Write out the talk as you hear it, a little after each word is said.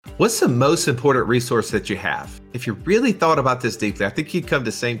What's the most important resource that you have? If you really thought about this deeply, I think you'd come to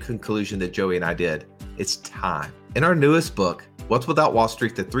the same conclusion that Joey and I did. It's time. In our newest book, Wealth Without Wall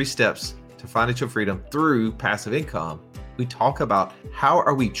Street, The 3 Steps to Financial Freedom Through Passive Income, we talk about how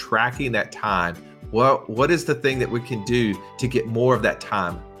are we tracking that time? What is the thing that we can do to get more of that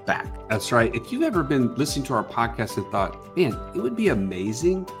time back? That's right. If you've ever been listening to our podcast and thought, man, it would be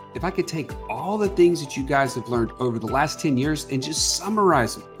amazing if I could take all the things that you guys have learned over the last 10 years and just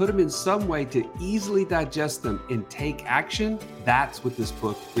summarize them, put them in some way to easily digest them and take action, that's what this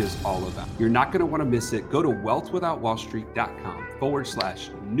book is all about. You're not going to want to miss it. Go to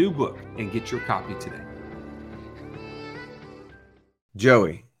wealthwithoutwallstreet.com/new book and get your copy today.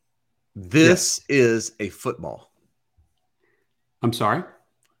 Joey, this is a football. I'm sorry?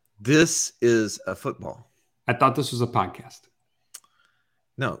 This is a football. I thought this was a podcast.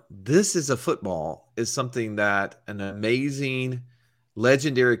 No, this is a football is something that an amazing,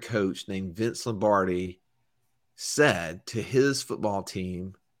 legendary coach named Vince Lombardi said to his football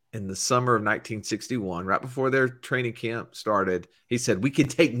team in the summer of 1961, right before their training camp started. He said, "We can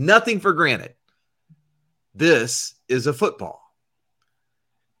take nothing for granted. This is a football."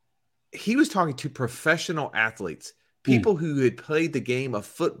 He was talking to professional athletes, people who had played the game of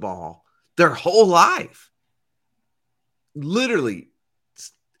football their whole life. Literally,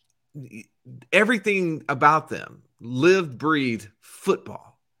 everything about them lived, breathed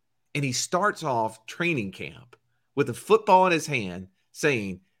football. And he starts off training camp with a football in his hand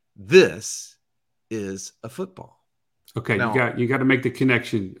saying, "This is a football." Okay, now, you got to make the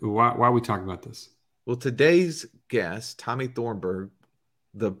connection. Why are we talking about this? Well, today's guest, Tommy Thornburgh,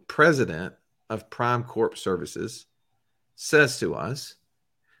 the president of Prime Corp Services, says to us,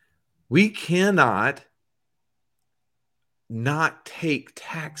 we cannot not take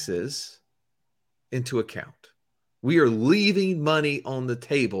taxes into account. We are leaving money on the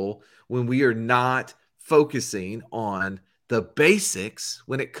table when we are not focusing on the basics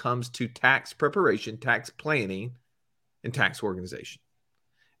when it comes to tax preparation, tax planning, and tax organization.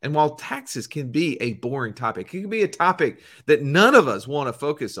 And while taxes can be a boring topic, it can be a topic that none of us want to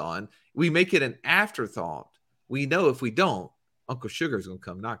focus on, we make it an afterthought. We know if we don't, Uncle Sugar is going to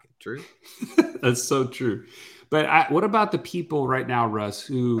come knocking. True? That's so true. But what about the people right now, Russ,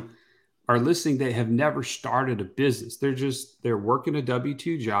 who are listening that have never started a business? They're working a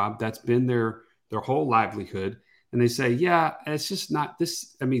W-2 job. That's been their whole livelihood. And they say, yeah, it's just not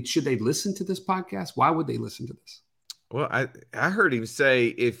this. I mean, should they listen to this podcast? Why would they listen to this? Well, I heard him say,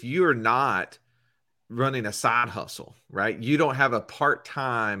 if you're not running a side hustle, right? You don't have a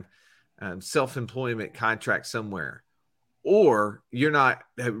part-time self-employment contract somewhere, or you're not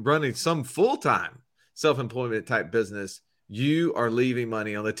running some full-time self-employment type business, you are leaving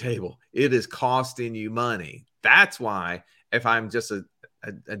money on the table. It is costing you money. That's why if I'm just a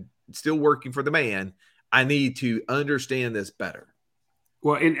still working for the man, I need to understand this better.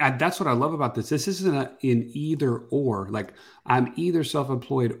 Well, and that's what I love about this. This isn't an either or. Like, I'm either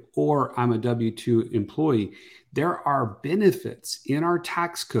self-employed or I'm a W-2 employee. There are benefits in our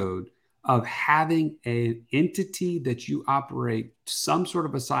tax code of having an entity that you operate some sort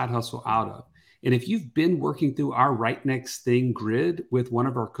of a side hustle out of. And if you've been working through our Right Next Thing grid with one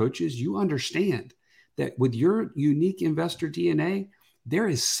of our coaches, you understand that with your unique investor DNA, there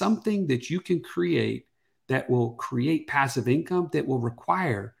is something that you can create that will create passive income that will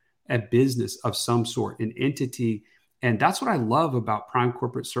require a business of some sort, an entity. And that's what I love about Prime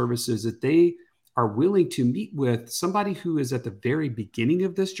Corporate Services, that they are willing to meet with somebody who is at the very beginning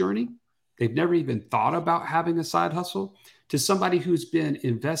of this journey. They've never even thought about having a side hustle, to somebody who's been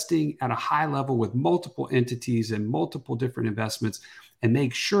investing at a high level with multiple entities and multiple different investments, and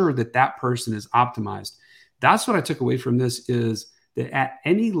make sure that that person is optimized. That's what I took away from this, is that at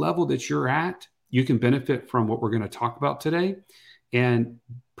any level that you're at, you can benefit from what we're going to talk about today. And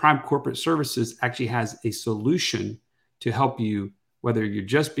Prime Corporate Services actually has a solution to help you, whether you're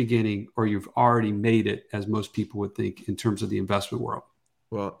just beginning or you've already made it, as most people would think, in terms of the investment world.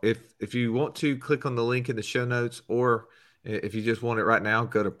 Well, if you want to, click on the link in the show notes, or if you just want it right now,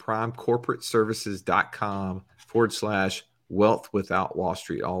 go to primecorporateservices.com/wealth without Wall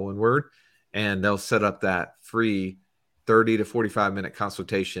Street, all one word. And they'll set up that free 30 to 45 minute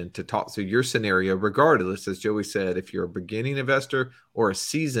consultation to talk through your scenario, regardless, as Joey said, if you're a beginning investor or a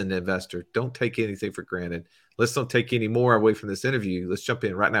seasoned investor. Don't take anything for granted. Let's don't take any more away from this interview. Let's jump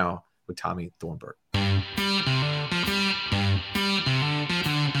in right now with Tommy Thornburgh.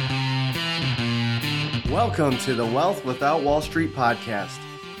 Welcome to the Wealth Without Wall Street podcast,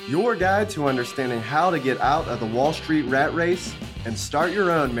 your guide to understanding how to get out of the Wall Street rat race and start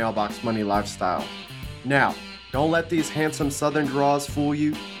your own mailbox money lifestyle. Now, don't let these handsome Southern draws fool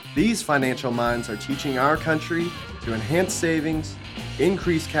you. These financial minds are teaching our country to enhance savings,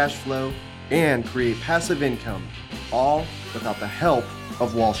 increase cash flow, and create passive income, all without the help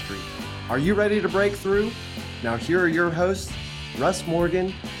of Wall Street. Are you ready to break through? Now here are your hosts, Russ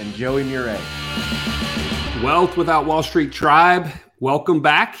Morgan and Joey Murray. Wealth Without Wall Street Tribe, welcome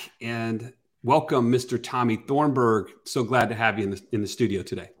back, and welcome Mr. Tommy Thornburgh. So glad to have you in the studio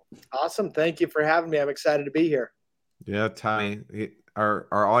today. Awesome. Thank you for having me. I'm excited to be here. Yeah, Tommy, our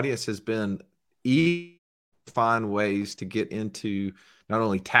audience has been eager to find ways to get into not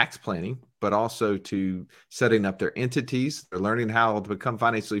only tax planning, but also to setting up their entities. They're learning how to become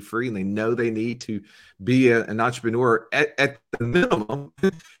financially free, and they know they need to be an entrepreneur at the minimum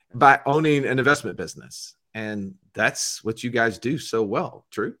by owning an investment business. And that's what you guys do so well.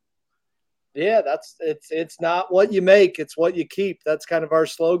 True? Yeah, it's not what you make, it's what you keep. That's kind of our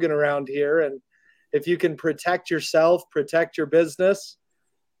slogan around here. And if you can protect yourself, protect your business,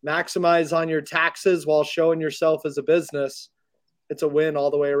 maximize on your taxes while showing yourself as a business, it's a win all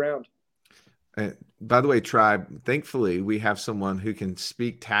the way around. By the way, Tribe, thankfully, we have someone who can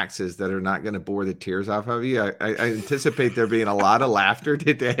speak taxes that are not going to bore the tears off of you. I anticipate there being a lot of laughter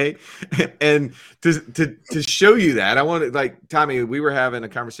today. And to show you that, I wanted, like, Tommy, we were having a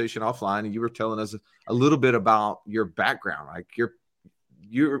conversation offline, and you were telling us a little bit about your background. Like,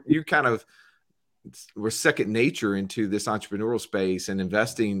 you kind of were second nature into this entrepreneurial space and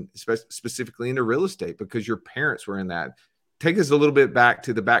investing specifically into real estate because your parents were in that. Take us a little bit back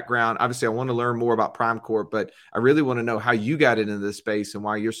to the background. Obviously, I want to learn more about Prime Corp, but I really want to know how you got into this space and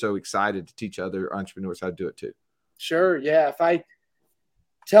why you're so excited to teach other entrepreneurs how to do it too. Sure. Yeah. If I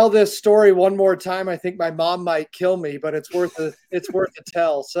tell this story one more time, I think my mom might kill me, but it's worth a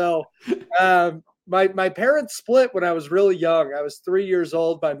tell. So my parents split when I was really young. I was 3 years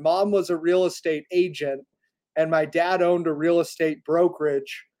old. My mom was a real estate agent, and my dad owned a real estate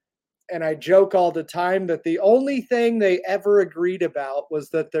brokerage. And I joke all the time that the only thing they ever agreed about was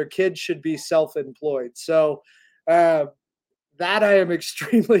that their kids should be self-employed. So that I am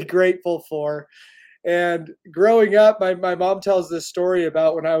extremely grateful for. And growing up, my mom tells this story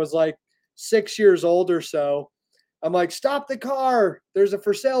about when I was like 6 years old or so. I'm like, stop the car. There's a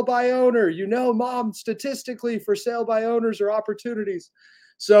for sale by owner. You know, Mom, statistically, for sale by owners are opportunities.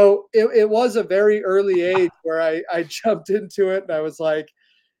 So it was a very early age where I jumped into it, and I was like,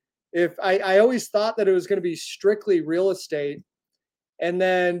 if I always thought that it was going to be strictly real estate, and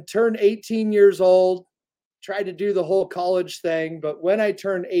then turned 18 years old, tried to do the whole college thing. But when I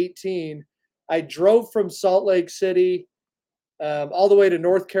turned 18, I drove from Salt Lake City all the way to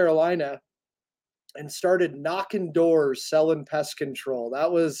North Carolina and started knocking doors, selling pest control.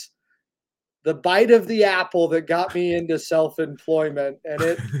 That was the bite of the apple that got me into self-employment. And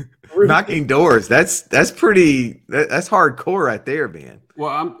it knocking doors. That's hardcore right there, man.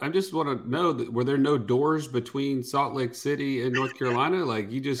 Well, I just want to know, that were there no doors between Salt Lake City and North Carolina? Like,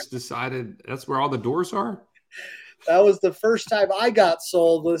 you just decided that's where all the doors are? That was the first time I got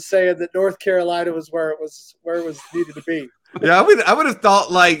sold, was saying that North Carolina was where it was needed to be. Yeah, I would have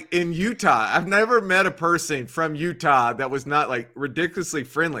thought, like, in Utah. I've never met a person from Utah that was not like ridiculously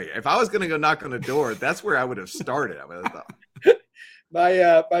friendly. If I was going to go knock on a door, that's where I would have started. I would have thought.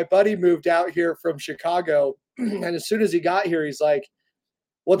 My buddy moved out here from Chicago, and as soon as he got here, he's like,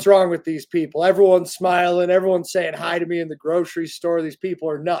 "What's wrong with these people? Everyone's smiling. Everyone's saying hi to me in the grocery store. These people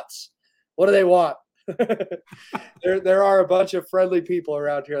are nuts. What do they want?" There are a bunch of friendly people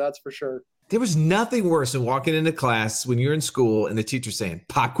around here, that's for sure. There was nothing worse than walking into class when you're in school and the teacher saying,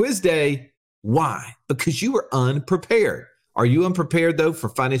 "Pop quiz day." Why? Because you were unprepared. Are you unprepared, though, for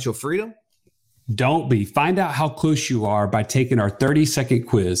financial freedom? Don't be. Find out how close you are by taking our 30-second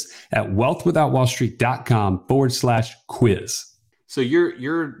quiz at wealthwithoutwallstreet.com/quiz. So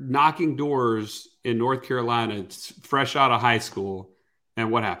you're knocking doors in North Carolina, fresh out of high school,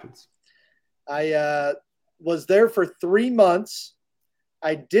 and what happens? I was there for 3 months.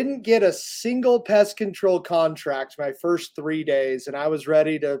 I didn't get a single pest control contract my first 3 days, and I was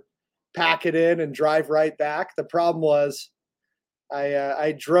ready to pack it in and drive right back. The problem was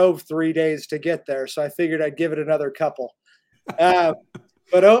I drove 3 days to get there, so I figured I'd give it another couple. But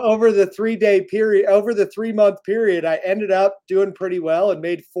over the 3-month period, I ended up doing pretty well and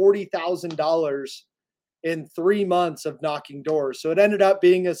made $40,000 in 3 months of knocking doors. So it ended up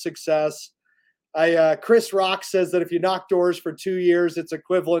being a success. Chris Rock says that if you knock doors for 2 years, it's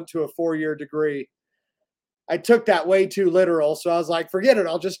equivalent to a 4-year degree. I took that way too literal. So I was like, forget it.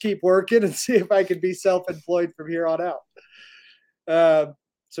 I'll just keep working and see if I can be self-employed from here on out.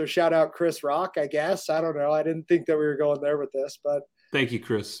 So shout out Chris Rock, I guess. I don't know. I didn't think that we were going there with this, but thank you,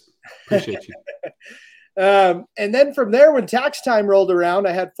 Chris. Appreciate you. And then from there, when tax time rolled around,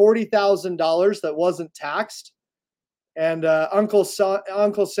 I had $40,000 that wasn't taxed. And Uncle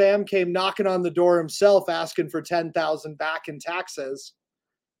Sam came knocking on the door himself, asking for $10,000 back in taxes.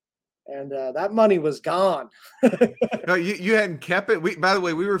 And that money was gone. No, you hadn't kept it. By the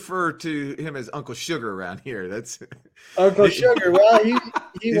way, we refer to him as Uncle Sugar around here. That's Uncle Sugar. Well,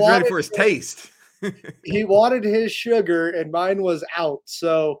 he's ready for his taste. He wanted his sugar, and mine was out.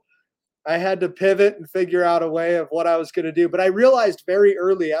 So I had to pivot and figure out a way of what I was going to do. But I realized very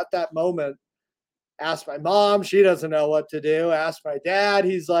early at that moment, asked my mom, she doesn't know what to do. Asked my dad,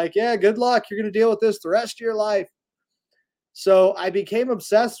 he's like, yeah, good luck. You're going to deal with this the rest of your life. So I became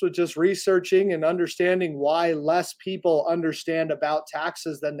obsessed with just researching and understanding why less people understand about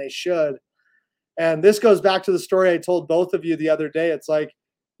taxes than they should. And this goes back to the story I told both of you the other day. It's like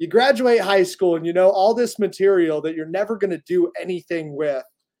you graduate high school and you know all this material that you're never going to do anything with.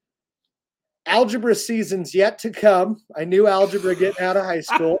 Algebra season's yet to come. I knew algebra getting out of high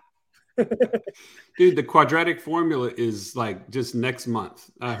school. Dude, the quadratic formula is like just next month.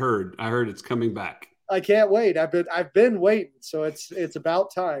 I heard it's coming back. I can't wait. I've been waiting, so it's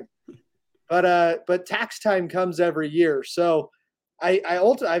about time. But tax time comes every year. So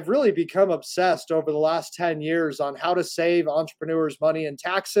I've really become obsessed over the last 10 years on how to save entrepreneurs money in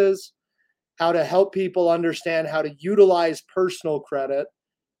taxes, how to help people understand how to utilize personal credit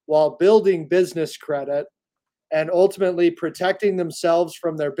while building business credit, and ultimately protecting themselves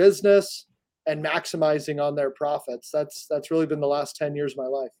from their business and maximizing on their profits. That's really been the last 10 years of my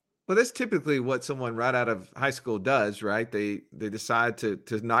life. Well, that's typically what someone right out of high school does, right? They decide to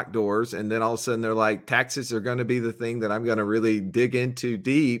knock doors, and then all of a sudden they're like, taxes are going to be the thing that I'm going to really dig into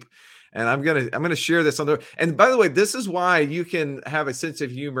deep, and I'm gonna share this on the. And by the way, this is why you can have a sense of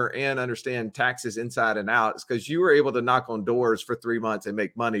humor and understand taxes inside and out. It's because you were able to knock on doors for 3 months and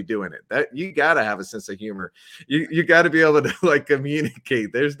make money doing it. That you got to have a sense of humor. You got to be able to like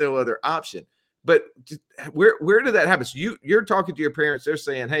communicate. There's no other option. But where did that happen? So you're talking to your parents. They're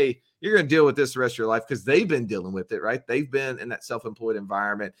saying, hey, you're going to deal with this the rest of your life, because they've been dealing with it, right? They've been in that self-employed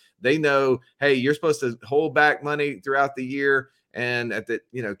environment. They know, hey, you're supposed to hold back money throughout the year and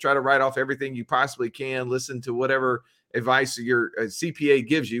try to write off everything you possibly can. Listen to whatever advice your CPA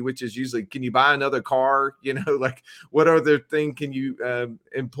gives you, which is usually, can you buy another car? Like what other thing can you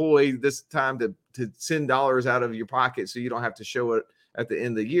employ this time to send dollars out of your pocket so you don't have to show it at the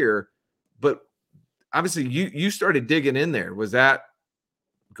end of the year? But obviously you started digging in there. Was that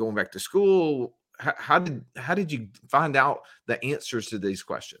going back to school? How did you find out the answers to these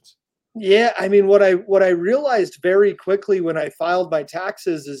questions? Yeah, I mean, what I realized very quickly when I filed my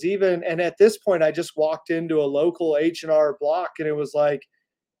taxes is and at this point, I just walked into a local H&R Block, and it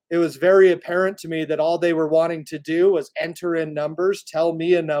was very apparent to me that all they were wanting to do was enter in numbers, tell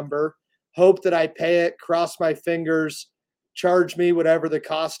me a number, hope that I pay it, cross my fingers, charge me whatever the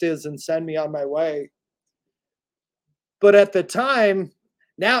cost is, and send me on my way. But at the time,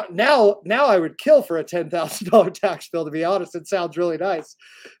 now I would kill for a $10,000 tax bill, to be honest. It sounds really nice.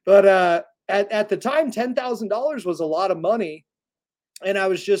 But at the time, $10,000 was a lot of money. And I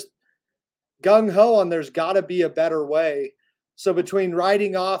was just gung-ho on there's got to be a better way. So between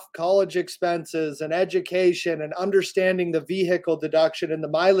writing off college expenses and education and understanding the vehicle deduction and the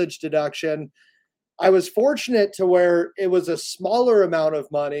mileage deduction, I was fortunate to where it was a smaller amount of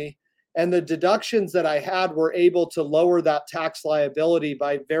money, and the deductions that I had were able to lower that tax liability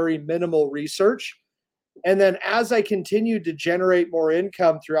by very minimal research. And then as I continued to generate more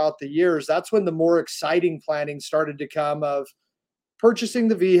income throughout the years, that's when the more exciting planning started to come of purchasing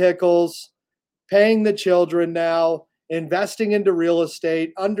the vehicles, paying the children now, investing into real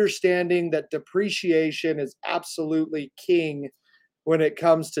estate, understanding that depreciation is absolutely king when it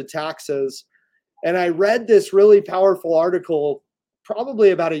comes to taxes. And I read this really powerful article probably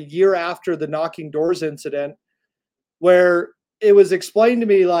about a year after the knocking doors incident, where it was explained to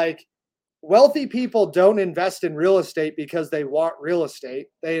me like, wealthy people don't invest in real estate because they want real estate.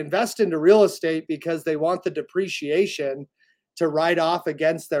 They invest into real estate because they want the depreciation to write off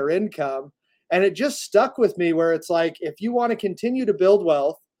against their income. And it just stuck with me, where it's like, if you want to continue to build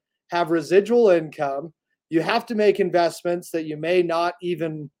wealth, have residual income, you have to make investments that you may not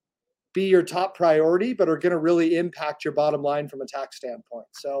even be your top priority, but are going to really impact your bottom line from a tax standpoint.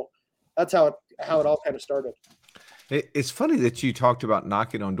 So that's how it all kind of started. It's funny that you talked about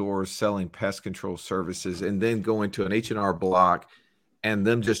knocking on doors, selling pest control services, and then going to an H&R Block and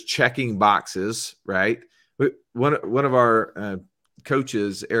them just checking boxes, right? One of our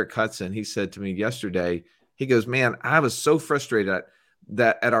coaches, Eric Hudson, he said to me yesterday, he goes, man, I was so frustrated.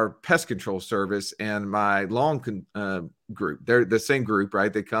 that at our pest control service and my lawn group. They're the same group,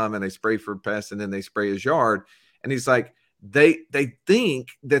 right? They come and they spray for pests and then they spray his yard. And he's like, they think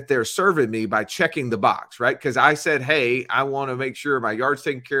that they're serving me by checking the box, right? Because I said, hey, I want to make sure my yard's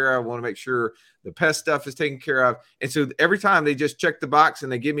taken care of. I want to make sure the pest stuff is taken care of. And so every time they just check the box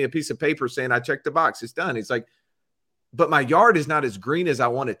and they give me a piece of paper saying I checked the box, it's done. It's like, but my yard is not as green as I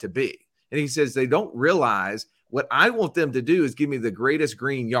want it to be. And he says they don't realize what I want them to do is give me the greatest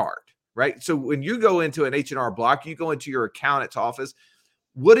green yard, right? So when you go into an H&R Block, you go into your accountant's office,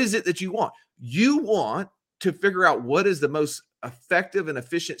 what is it that you want? You want to figure out what is the most effective and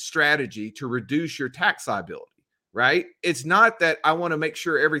efficient strategy to reduce your tax liability, right? It's not that I want to make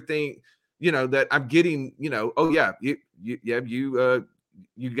sure everything, that I'm getting, oh yeah, you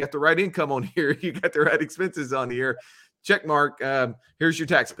got the right income on here. You got the right expenses on here. Check mark. Here's your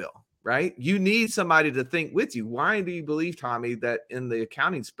tax bill, right? You need somebody to think with you. Why do you believe, Tommy, that in the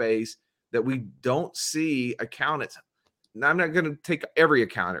accounting space that we don't see accountants? Now, I'm not going to take every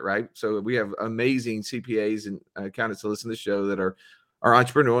accountant, right? So we have amazing CPAs and accountants to listen to the show that are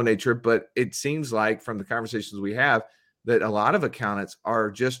entrepreneurial in nature, but it seems like from the conversations we have that a lot of accountants are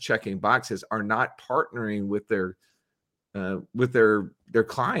just checking boxes, are not partnering with their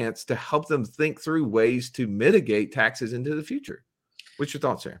clients to help them think through ways to mitigate taxes into the future. What's your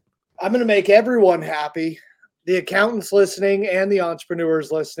thoughts there? I'm going to make everyone happy, the accountants listening and the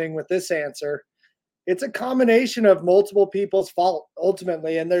entrepreneurs listening, with this answer. It's a combination of multiple people's fault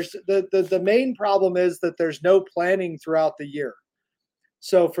ultimately. And there's the main problem is that there's no planning throughout the year.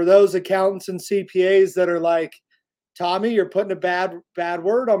 So for those accountants and CPAs that are like, Tommy, you're putting a bad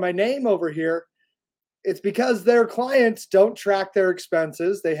word on my name over here, it's because their clients don't track their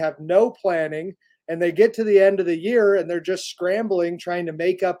expenses. They have no planning, and they get to the end of the year and they're just scrambling, trying to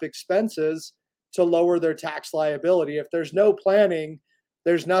make up expenses to lower their tax liability. If there's no planning,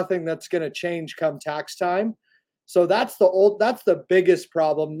 there's nothing that's going to change come tax time. So that's the biggest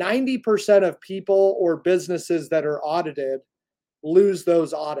problem. 90% of people or businesses that are audited lose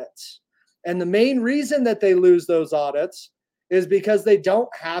those audits. And the main reason that they lose those audits is because they don't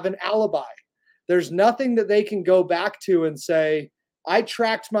have an alibi. There's nothing that they can go back to and say, I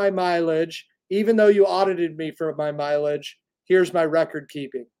tracked my mileage, even though you audited me for my mileage. Here's my record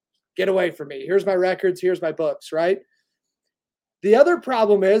keeping. Get away from me. Here's my records. Here's my books, right? The other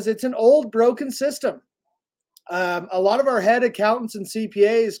problem is it's an old, broken system. A lot of our head accountants and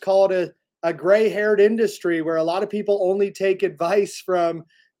CPAs call it a gray-haired industry where a lot of people only take advice from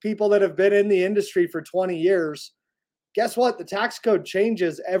people that have been in the industry for 20 years. Guess what? The tax code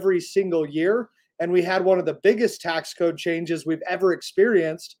changes every single year. And we had one of the biggest tax code changes we've ever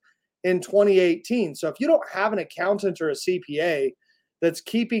experienced in 2018. So if you don't have an accountant or a CPA that's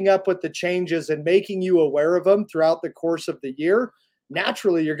keeping up with the changes and making you aware of them throughout the course of the year,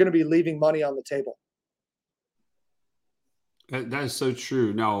 naturally, you're going to be leaving money on the table. That is so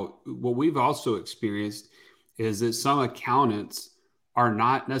true. Now, what we've also experienced is that some accountants are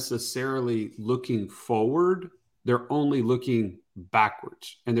not necessarily looking forward. They're only looking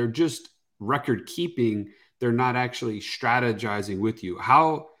backwards, and they're just record keeping. They're not actually strategizing with you.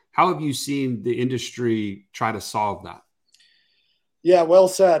 How have you seen the industry try to solve that? Yeah, well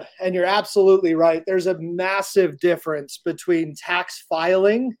said. And you're absolutely right. There's a massive difference between tax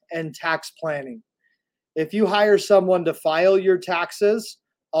filing and tax planning. If you hire someone to file your taxes,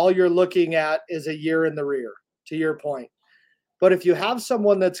 all you're looking at is a year in the rear, to your point. But if you have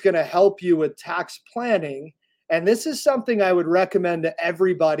someone that's going to help you with tax planning, and this is something I would recommend to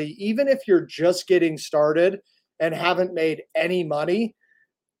everybody, even if you're just getting started and haven't made any money,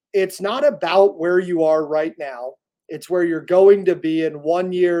 it's not about where you are right now. It's where you're going to be in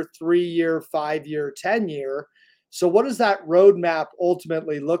 1 year, 3 year, 5 year, 10 year. So what does that roadmap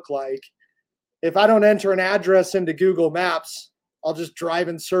ultimately look like? If I don't enter an address into Google Maps, I'll just drive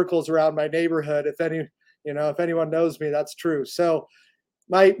in circles around my neighborhood. If anyone knows me, that's true. So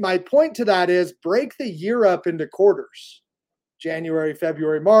my point to that is break the year up into quarters. January,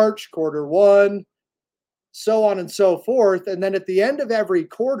 February, March, quarter one, so on and so forth. And then at the end of every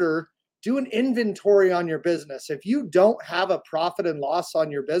quarter, do an inventory on your business. If you don't have a profit and loss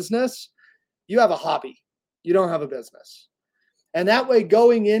on your business, you have a hobby. You don't have a business. And that way,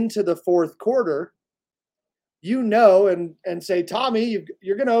 going into the fourth quarter, and say, Tommy,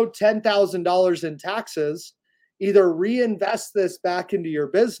 you're going to owe $10,000 in taxes. Either reinvest this back into your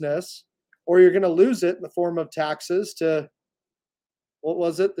business, or you're going to lose it in the form of taxes to, what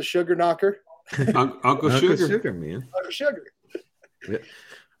was it? The sugar knocker? Uncle Sugar, man. Uncle Sugar. Yeah.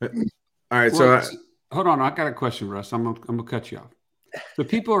 All right. So hold on. I got a question, Russ. I'm going to cut you off. So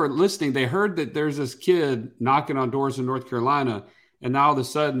people are listening. They heard that there's this kid knocking on doors in North Carolina, And now all of a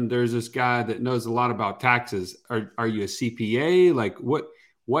sudden there's this guy that knows a lot about taxes. Are you a CPA? Like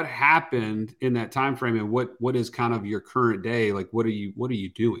what happened in that time frame, and what is kind of your current day? Like what are you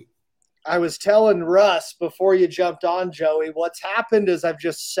doing? I was telling Russ before you jumped on, Joey, what's happened is I've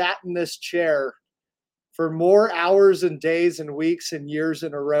just sat in this chair for more hours and days and weeks and years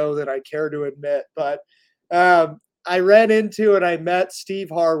in a row than I care to admit. But I ran into and I met Steve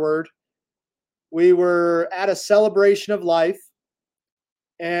Harward. We were at a celebration of life,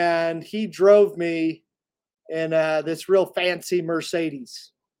 and he drove me in this real fancy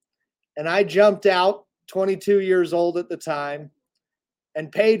Mercedes. And I jumped out, 22 years old at the time,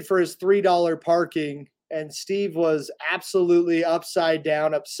 and paid for his $3 parking. And Steve was absolutely upside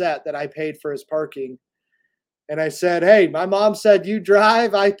down upset that I paid for his parking. And I said, hey, my mom said you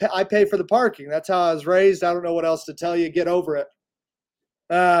drive, I pay for the parking. That's how I was raised. I don't know what else to tell you. Get over it.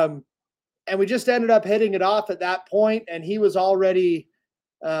 And we just ended up hitting it off at that point. And he was already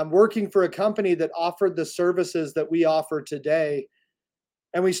working for a company that offered the services that we offer today.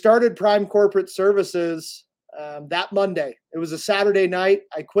 And we started Prime Corporate Services that Monday. It was a Saturday night.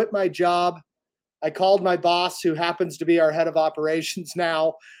 I quit my job. I called my boss, who happens to be our head of operations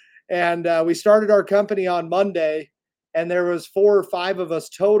now. And we started our company on Monday, and there was 4 or 5 of us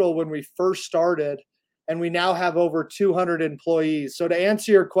total when we first started, and we now have over 200 employees. So to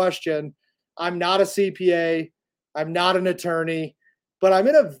answer your question, I'm not a CPA, I'm not an attorney, but I'm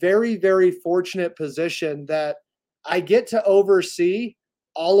in a very, very fortunate position that I get to oversee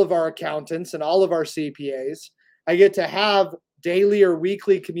all of our accountants and all of our CPAs. I get to have daily or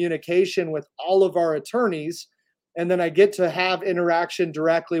weekly communication with all of our attorneys. And then I get to have interaction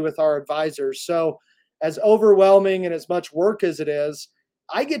directly with our advisors. So as overwhelming and as much work as it is,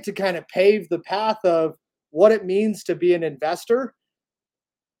 I get to kind of pave the path of what it means to be an investor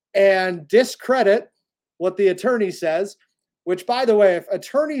and discredit what the attorney says, which, by the way, if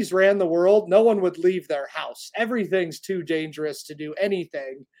attorneys ran the world, no one would leave their house. Everything's too dangerous to do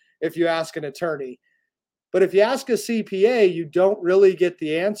anything if you ask an attorney. But if you ask a CPA, you don't really get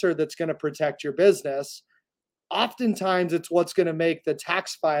the answer that's going to protect your business. Oftentimes, it's what's going to make the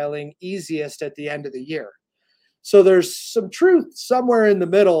tax filing easiest at the end of the year. So there's some truth somewhere in the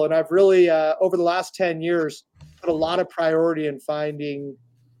middle. And I've really, over the last 10 years, put a lot of priority in finding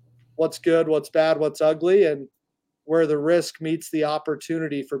what's good, what's bad, what's ugly, and where the risk meets the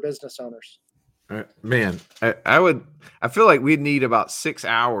opportunity for business owners. Man, I feel like we'd need about 6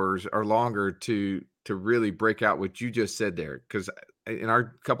 hours or longer to really break out what you just said there. Because in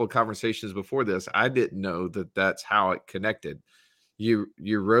our couple of conversations before this, I didn't know that that's how it connected. You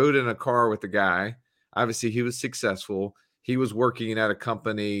rode in a car with a guy. Obviously, he was successful. He was working at a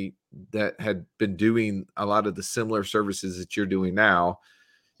company that had been doing a lot of the similar services that you're doing now.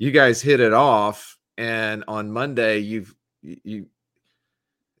 You guys hit it off, and on Monday, you.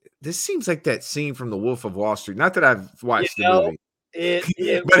 This seems like that scene from The Wolf of Wall Street. Not that I've watched the movie.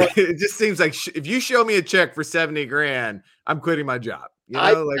 But it just seems like if you show me a check for 70 grand, I'm quitting my job. You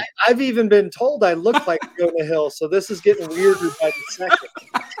know, I've even been told I look like Jonah Hill, so this is getting weirder by the second.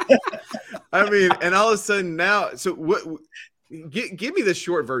 I mean, and all of a sudden now, so what? Give me the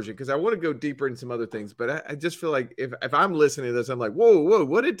short version, because I want to go deeper in some other things. But I just feel like if I'm listening to this, I'm like, whoa,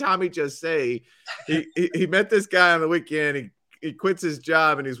 what did Tommy just say? He met this guy on the weekend. He quits his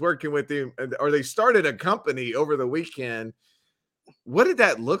job and he's working with him, or they started a company over the weekend. What did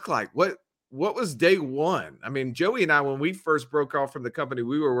that look like? What was day one? I mean, Joey and I, when we first broke off from the company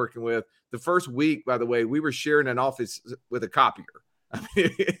we were working with, the first week, by the way, we were sharing an office with a copier. I mean,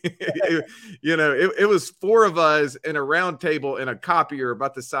 it was 4 of us in a round table in a copier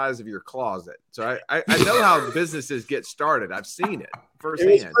about the size of your closet. So I know how businesses get started. I've seen it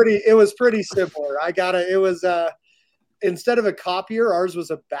firsthand. It was pretty similar. Instead of a copier, ours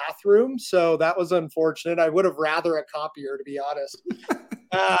was a bathroom. So that was unfortunate. I would have rather a copier, to be honest.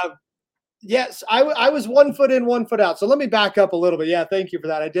 Yes, I was 1 foot in, 1 foot out. So let me back up a little bit. Yeah, thank you for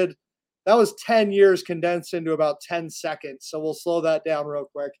that. That was 10 years condensed into about 10 seconds. So we'll slow that down real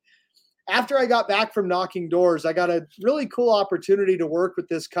quick. After I got back from knocking doors, I got a really cool opportunity to work with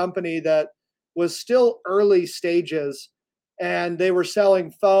this company that was still early stages. And they were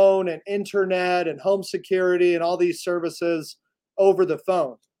selling phone and internet and home security and all these services over the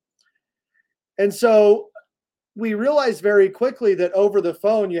phone. And so we realized very quickly that over the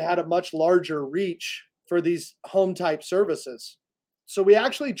phone, you had a much larger reach for these home type services. So we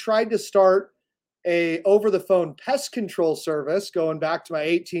actually tried to start a over the phone pest control service, going back to my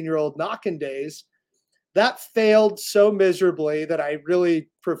 18-year-old knocking days. That failed so miserably that I really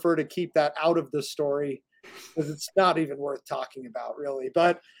prefer to keep that out of the story, because it's not even worth talking about, really.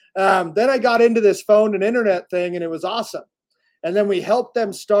 But then I got into this phone and internet thing, and it was awesome. And then we helped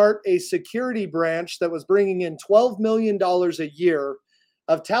them start a security branch that was bringing in $12 million a year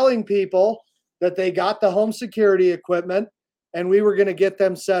of telling people that they got the home security equipment and we were going to get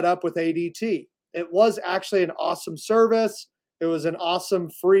them set up with ADT. It was actually an awesome service. It was an awesome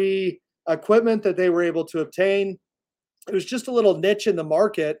free equipment that they were able to obtain. It was just a little niche in the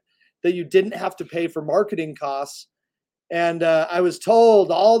market that you didn't have to pay for marketing costs. And I was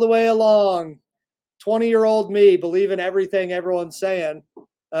told all the way along, 20-year-old me believing everything everyone's saying,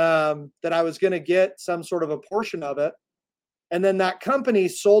 that I was going to get some sort of a portion of it. And then that company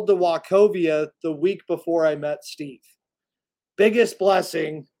sold to Wachovia the week before I met Steve. Biggest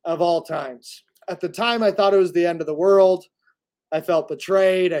blessing of all times. At the time, I thought it was the end of the world. I felt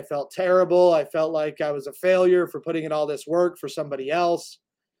betrayed. I felt terrible. I felt like I was a failure for putting in all this work for somebody else.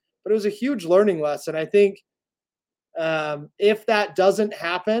 But it was a huge learning lesson. I think if that doesn't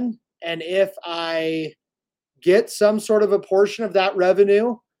happen, and if I get some sort of a portion of that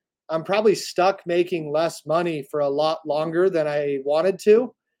revenue, I'm probably stuck making less money for a lot longer than I wanted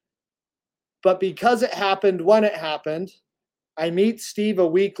to. But because it happened when it happened, I meet Steve a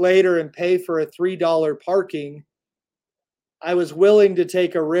week later and pay for a $3 parking. I was willing to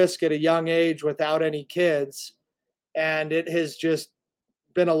take a risk at a young age without any kids. And it has just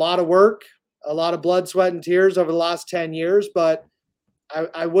been a lot of work, a lot of blood, sweat, and tears over the last 10 years, but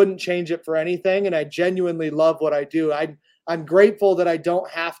I wouldn't change it for anything. And I genuinely love what I do. I'm grateful that I don't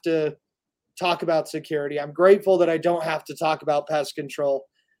have to talk about security. I'm grateful that I don't have to talk about pest control.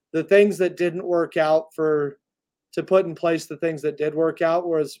 The things that didn't work out to put in place the things that did work out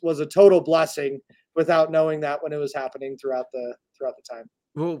was a total blessing without knowing that when it was happening throughout the time.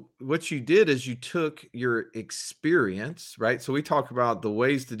 Well, what you did is you took your experience, right? So we talk about the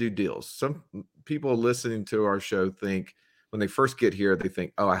ways to do deals. Some people listening to our show think when they first get here, they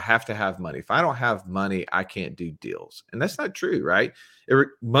think, oh, I have to have money. If I don't have money, I can't do deals. And that's not true, right?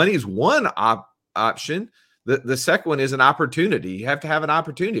 Money is one option. The second one is an opportunity. You have to have an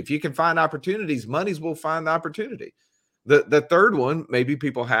opportunity. If you can find opportunities, monies will find the opportunity. The third one maybe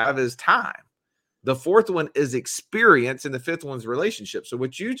people have is time. The fourth one is experience, and the fifth one's relationship. So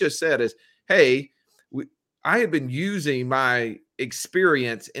what you just said is, hey, I had been using my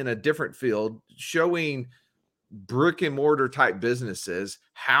experience in a different field, showing brick and mortar type businesses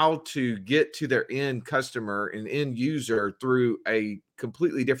how to get to their end customer and end user through a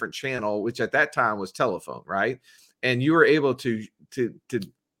completely different channel, which at that time was telephone, right? And you were able to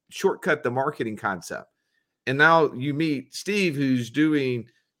shortcut the marketing concept. And now you meet Steve, who's doing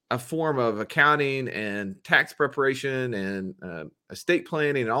a form of accounting and tax preparation and estate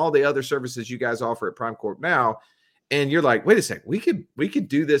planning and all the other services you guys offer at Prime Corp now. And you're like, wait a second, we could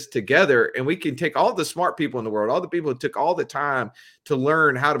do this together, and we can take all the smart people in the world, all the people who took all the time to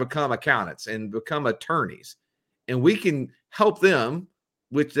learn how to become accountants and become attorneys, and we can help them,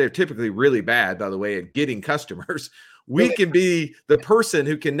 which they're typically really bad, by the way, at getting customers. We can be the person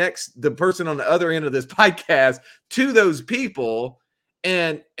who connects the person on the other end of this podcast to those people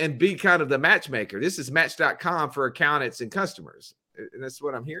and be kind of the matchmaker. This is match.com for accountants and customers. And that's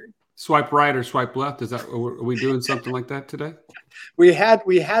what I'm hearing. Swipe right or swipe left? Are we doing something like that today? We had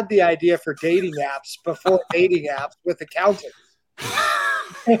the idea for dating apps before dating apps with accountants.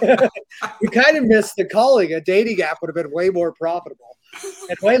 We kind of missed the calling. A dating app would have been way more profitable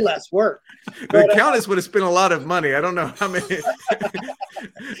and way less work. The accountants would have spent a lot of money. I don't know how many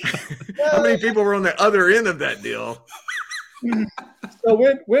how many people were on the other end of that deal. So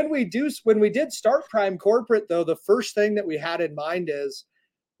when we did start Prime Corporate, though, the first thing that we had in mind is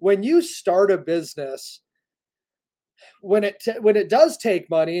when you start a business, when it does take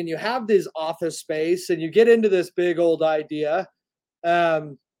money and you have this office space and you get into this big old idea,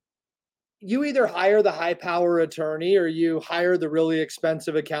 you either hire the high power attorney or you hire the really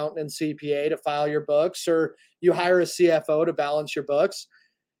expensive accountant and CPA to file your books, or you hire a CFO to balance your books.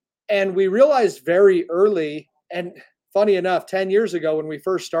 And we realized very early, and funny enough, 10 years ago when we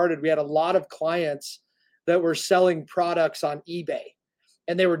first started, we had a lot of clients that were selling products on eBay.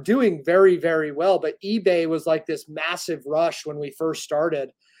 And they were doing very, very well. But eBay was like this massive rush when we first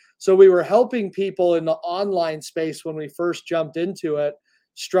started. So we were helping people in the online space when we first jumped into it,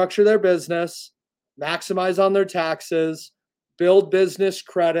 structure their business, maximize on their taxes, build business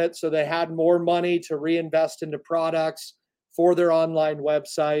credit so they had more money to reinvest into products for their online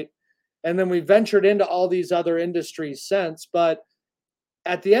website. And then we ventured into all these other industries since. But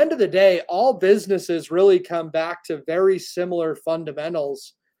at the end of the day, all businesses really come back to very similar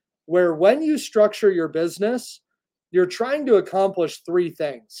fundamentals, where when you structure your business, you're trying to accomplish three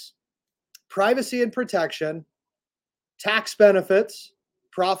things: privacy and protection, tax benefits,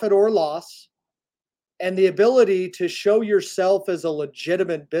 profit or loss, and the ability to show yourself as a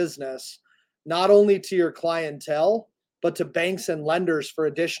legitimate business, not only to your clientele, but to banks and lenders for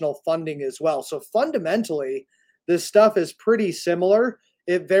additional funding as well. So fundamentally, this stuff is pretty similar.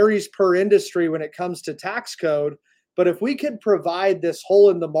 It varies per industry when it comes to tax code. But if we could provide this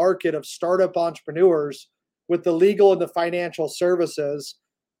hole in the market of startup entrepreneurs with the legal and the financial services,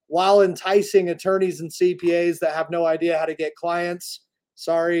 while enticing attorneys and CPAs that have no idea how to get clients,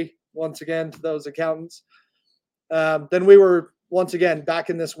 sorry, once again, to those accountants, then we were once again back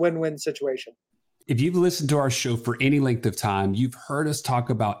in this win-win situation. If you've listened to our show for any length of time, you've heard us talk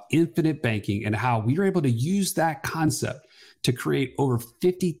about infinite banking and how we were able to use that concept to create over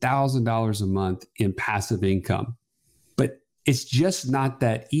 $50,000 a month in passive income. But it's just not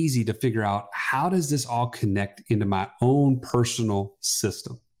that easy to figure out, how does this all connect into my own personal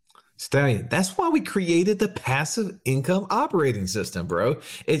system? Stallion, that's why we created the passive income operating system, bro.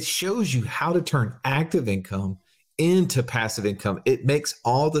 It shows you how to turn active income into passive income. It makes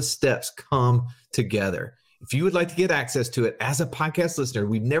all the steps come together. If you would like to get access to it as a podcast listener,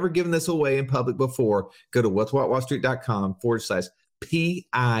 we've never given this away in public before. Go to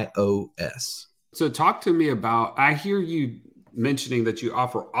whatwhatwallstreet.com/PIOS. So talk to me about, I hear you mentioning that you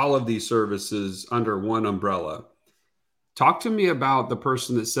offer all of these services under one umbrella. Talk to me about the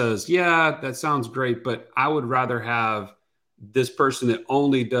person that says, yeah, that sounds great, but I would rather have this person that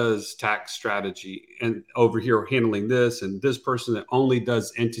only does tax strategy and over here handling this, and this person that only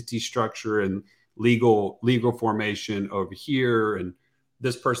does entity structure and legal formation over here, and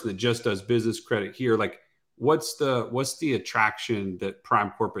this person that just does business credit here. Like, what's the attraction that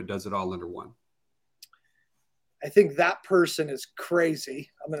Prime Corporate does it all under one? I think that person is crazy.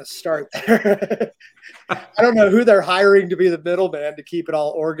 I'm going to start there. I don't know who they're hiring to be the middleman to keep it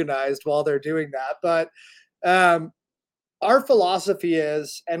all organized while they're doing that. But our philosophy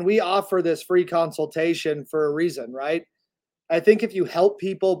is, and we offer this free consultation for a reason, right? I think if you help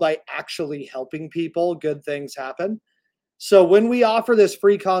people by actually helping people, good things happen. So when we offer this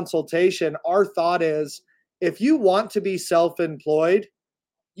free consultation, our thought is, if you want to be self-employed,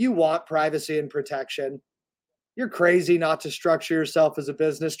 you want privacy and protection, you're crazy not to structure yourself as a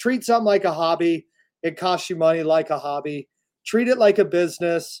business. Treat something like a hobby. It costs you money like a hobby. Treat it like a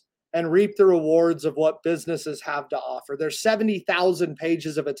business and reap the rewards of what businesses have to offer. There's 70,000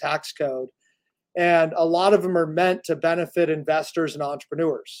 pages of a tax code, and a lot of them are meant to benefit investors and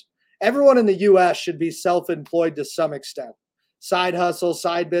entrepreneurs. Everyone in the US should be self-employed to some extent. Side hustle,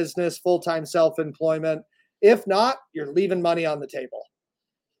 side business, full-time self-employment. If not, you're leaving money on the table.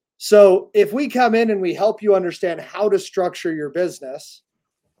 So if we come in and we help you understand how to structure your business,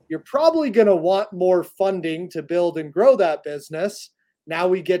 you're probably going to want more funding to build and grow that business. Now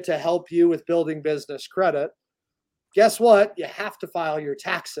we get to help you with building business credit. Guess what? You have to file your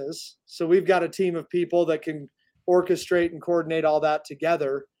taxes. So we've got a team of people that can orchestrate and coordinate all that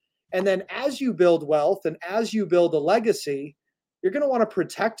together. And then as you build wealth and as you build a legacy, you're going to want to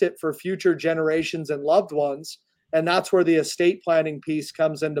protect it for future generations and loved ones. And that's where the estate planning piece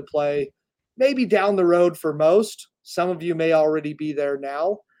comes into play, maybe down the road for most. Some of you may already be there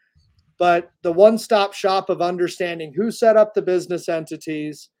now. But the one-stop shop of understanding who set up the business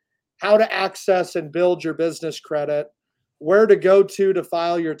entities, how to access and build your business credit, where to go to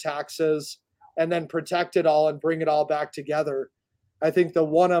file your taxes, and then protect it all and bring it all back together. I think the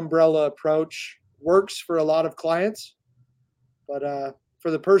one umbrella approach works for a lot of clients. But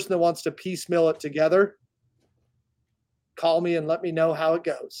for the person that wants to piecemeal it together, call me and let me know how it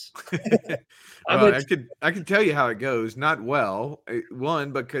goes. Well, I could tell you how it goes. Not well.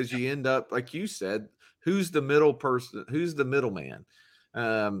 One, because you end up, like you said, who's the middle person? Who's the middleman?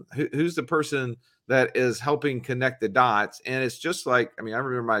 Who's the person that is helping connect the dots? And it's just like, I mean, I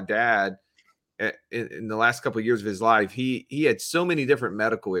remember my dad in the last couple of years of his life, he had so many different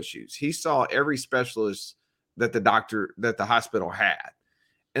medical issues. He saw every specialist that the hospital had.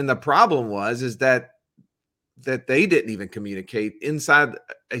 And the problem is that they didn't even communicate inside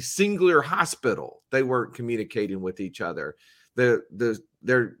a singular hospital. They weren't communicating with each other. Their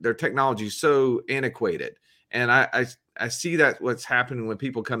technology is so antiquated. And I see that what's happening when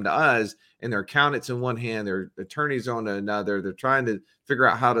people come to us and their accountants in one hand, their attorneys on another, they're trying to figure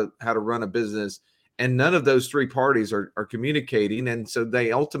out how to run a business. And none of those three parties are communicating. And so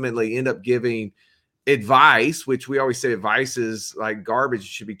they ultimately end up giving advice, which we always say advice is like garbage. It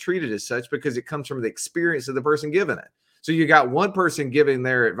should be treated as such because it comes from the experience of the person giving it. So you got one person giving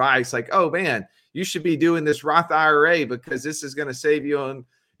their advice like, oh man, you should be doing this Roth IRA because this is going to save you on,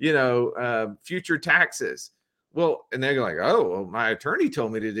 future taxes. Well, and they're like, oh, well, my attorney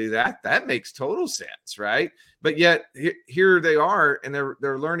told me to do that. That makes total sense, right? But yet here they are, and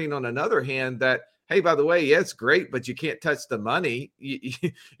they're learning on another hand that, hey, by the way, yeah, it's great, but you can't touch the money.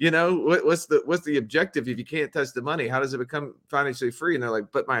 What's the objective if you can't touch the money? How does it become financially free? And they're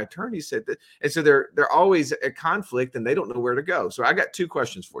like, but my attorney said that. And so they're always at conflict and they don't know where to go. So I got two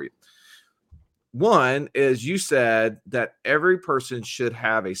questions for you. One is, you said that every person should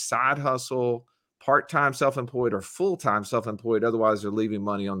have a side hustle, part-time self-employed or full-time self-employed. Otherwise, they're leaving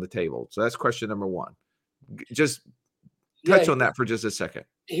money on the table. So that's question number one. Just touch on that for just a second.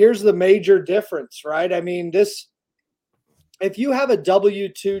 Here's the major difference, right? I mean, if you have a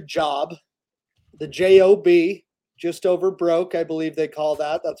W-2 job, the job, just over broke, I believe they call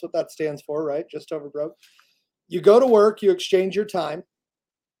that. That's what that stands for, right? Just over broke. You go to work, you exchange your time.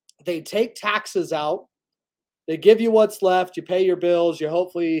 They take taxes out. They give you what's left. You pay your bills. You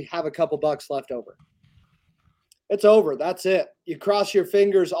hopefully have a couple bucks left over. It's over. That's it. You cross your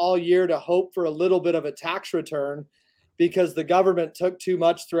fingers all year to hope for a little bit of a tax return because the government took too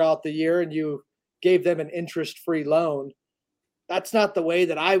much throughout the year and you gave them an interest-free loan. That's not the way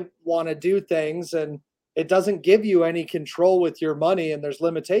that I want to do things. And it doesn't give you any control with your money, and there's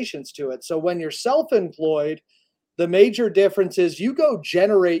limitations to it. So when you're self-employed, the major difference is you go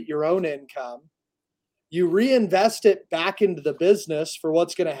generate your own income. You reinvest it back into the business for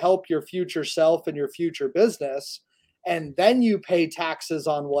what's going to help your future self and your future business. And then you pay taxes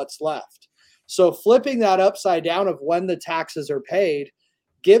on what's left. So flipping that upside down of when the taxes are paid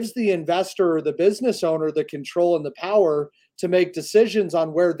gives the investor or the business owner the control and the power to make decisions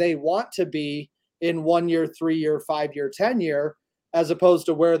on where they want to be in 1 year, 3 year, 5 year, 10 year, as opposed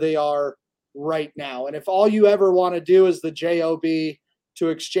to where they are right now. And if all you ever want to do is the job, to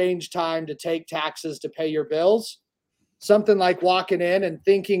exchange time, to take taxes, to pay your bills, something like walking in and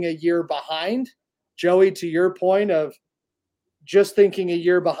thinking a year behind, Joey, to your point of just thinking a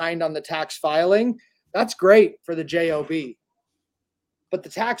year behind on the tax filing, that's great for the job. But the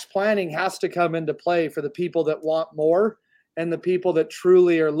tax planning has to come into play for the people that want more and the people that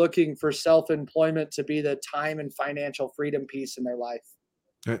truly are looking for self-employment to be the time and financial freedom piece in their life.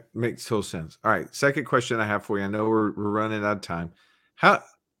 That makes total sense. All right. Second question I have for you. I know we're running out of time. How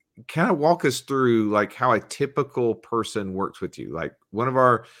kind of walk us through like how a typical person works with you? Like one of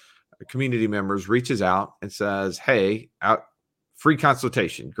our community members reaches out and says, hey, free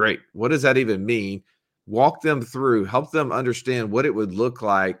consultation. Great. What does that even mean? Walk them through, help them understand what it would look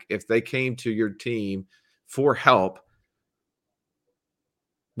like if they came to your team for help.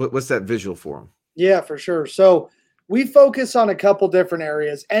 What's that visual for them? Yeah, for sure. So we focus on a couple different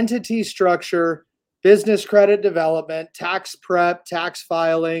areas: entity structure, business credit development, tax prep, tax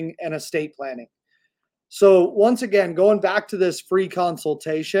filing, and estate planning. So once again, going back to this free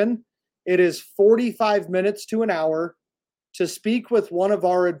consultation, it is 45 minutes to an hour to speak with one of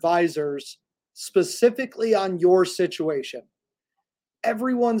our advisors specifically on your situation.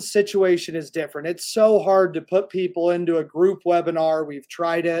 Everyone's situation is different. It's so hard to put people into a group webinar. We've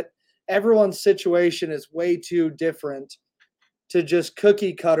tried it. Everyone's situation is way too different to just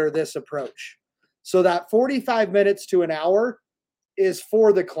cookie cutter this approach. So that 45 minutes to an hour is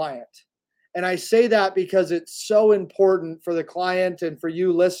for the client. And I say that because it's so important for the client and for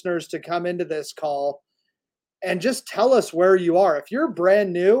you listeners to come into this call and just tell us where you are. If you're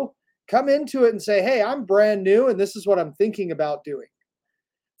brand new, come into it and say, hey, I'm brand new and this is what I'm thinking about doing.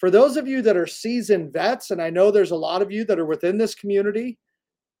 For those of you that are seasoned vets, and I know there's a lot of you that are within this community,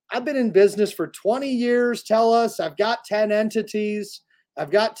 I've been in business for 20 years. Tell us, I've got 10 entities. I've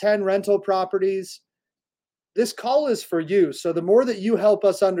got 10 rental properties. This call is for you. So the more that you help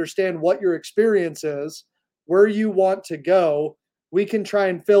us understand what your experience is, where you want to go, we can try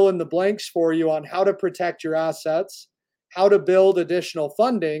and fill in the blanks for you on how to protect your assets, how to build additional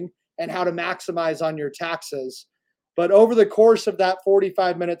funding, and how to maximize on your taxes. But over the course of that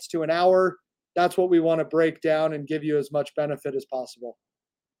 45 minutes to an hour, that's what we want to break down and give you as much benefit as possible.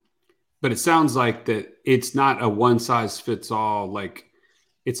 But it sounds like that it's not a one size fits all, like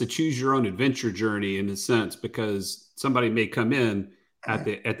it's a choose your own adventure journey in a sense, because somebody may come in at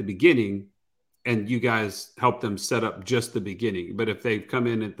the beginning and you guys help them set up just the beginning. But if they come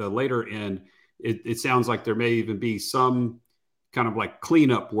in at the later end, it sounds like there may even be some kind of like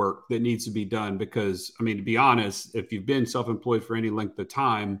cleanup work that needs to be done. Because, I mean, to be honest, if you've been self-employed for any length of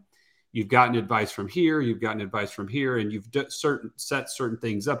time, you've gotten advice from here, you've gotten advice from here, and you've set certain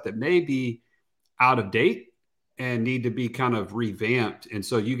things up that may be out of date and need to be kind of revamped. And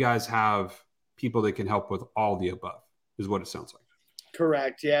so you guys have people that can help with all the above, is what it sounds like.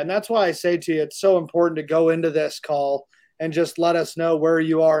 Correct. Yeah. And that's why I say to you, it's so important to go into this call and just let us know where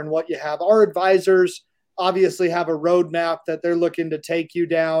you are and what you have. Our advisors obviously have a roadmap that they're looking to take you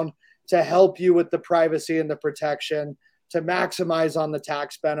down to help you with the privacy and the protection, to maximize on the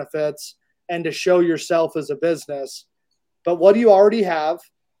tax benefits. and to show yourself as a business. But what do you already have?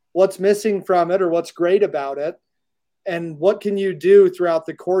 What's missing from it, or what's great about it? And what can you do throughout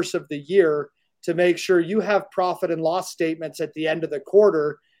the course of the year to make sure you have profit and loss statements at the end of the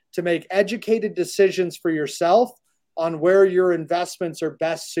quarter to make educated decisions for yourself on where your investments are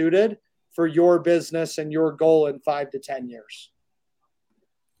best suited for your business and your goal in 5 to 10 years.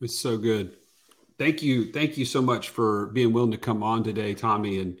 It's so good. Thank you. Thank you so much for being willing to come on today,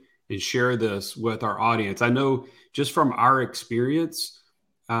 Tommy, and share this with our audience. I know just from our experience,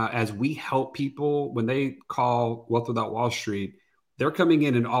 as we help people, when they call Wealth Without Wall Street, they're coming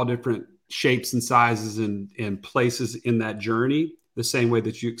in all different shapes and sizes and places in that journey, the same way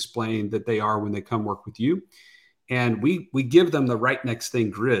that you explained that they are when they come work with you. And we give them the right next thing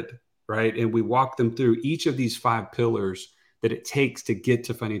grid, right? And we walk them through each of these 5 pillars that it takes to get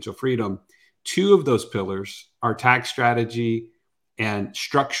to financial freedom. 2 of those pillars are tax strategy and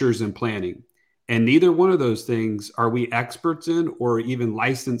structures and planning. And neither one of those things are we experts in or even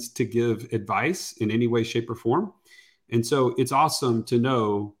licensed to give advice in any way, shape, or form. And so it's awesome to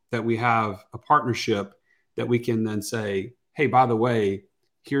know that we have a partnership that we can then say, hey, by the way,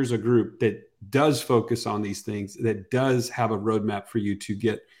 here's a group that does focus on these things, that does have a roadmap for you to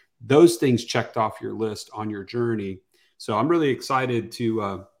get those things checked off your list on your journey. So I'm really excited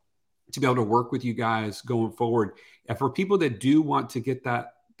to be able to work with you guys going forward. And for people that do want to get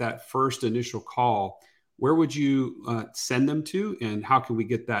that first initial call, where would you send them to, and how can we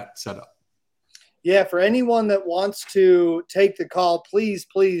get that set up? Yeah, for anyone that wants to take the call, please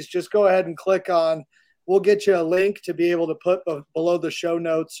just go ahead and click on, we'll get you a link to be able to put below the show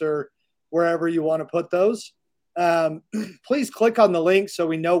notes or wherever you want to put those. Please click on the link so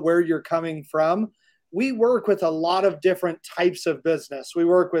we know where you're coming from. We work with a lot of different types of business. We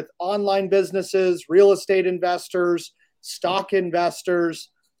work with online businesses, real estate investors, stock investors,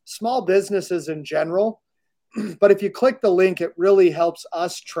 small businesses in general. But if you click the link, it really helps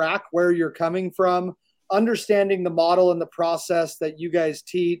us track where you're coming from, understanding the model and the process that you guys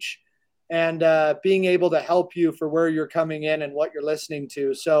teach, and being able to help you for where you're coming in and what you're listening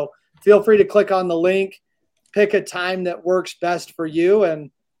to. So feel free to click on the link, pick a time that works best for you,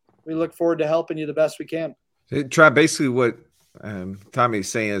 and we look forward to helping you the best we can. Try basically what Tommy's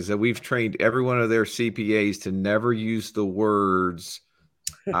saying is that we've trained every one of their CPAs to never use the words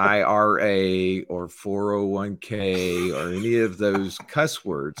IRA or 401k or any of those cuss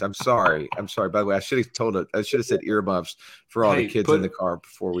words. I'm sorry. By the way, I should have said earmuffs for all the kids in the car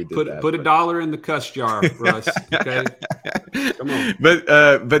before we did that. Put $1 in the cuss jar for us. Okay. Come on.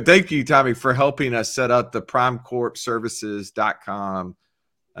 But thank you, Tommy, for helping us set up the primecorpservices.com /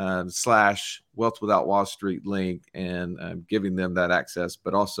 Wealth Without Wall Street link and giving them that access.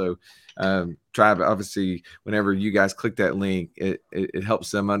 But also Tribe, obviously, whenever you guys click that link, it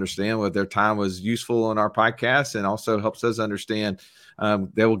helps them understand what their time was useful on our podcast, and also helps us understand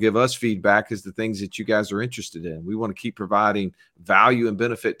they will give us feedback as the things that you guys are interested in. We want to keep providing value and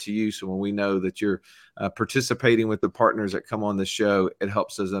benefit to you. So when we know that you're participating with the partners that come on the show, it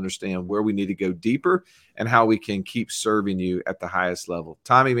helps us understand where we need to go deeper and how we can keep serving you at the highest level.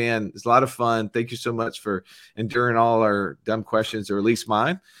 Tommy, man, it's a lot of fun. Thank you so much for enduring all our dumb questions, or at least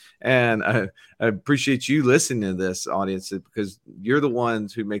mine. And I appreciate you listening to this, audience, because you're the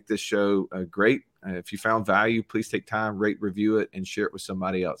ones who make this show great. If you found value, please take time, rate, review it, and share it with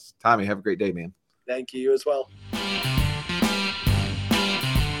somebody else. Tommy, have a great day, man. Thank you as well.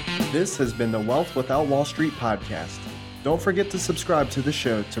 This has been the Wealth Without Wall Street podcast. Don't forget to subscribe to the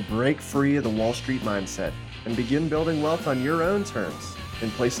show to break free of the Wall Street mindset and begin building wealth on your own terms in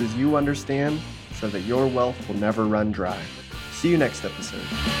places you understand, so that your wealth will never run dry. See you next episode.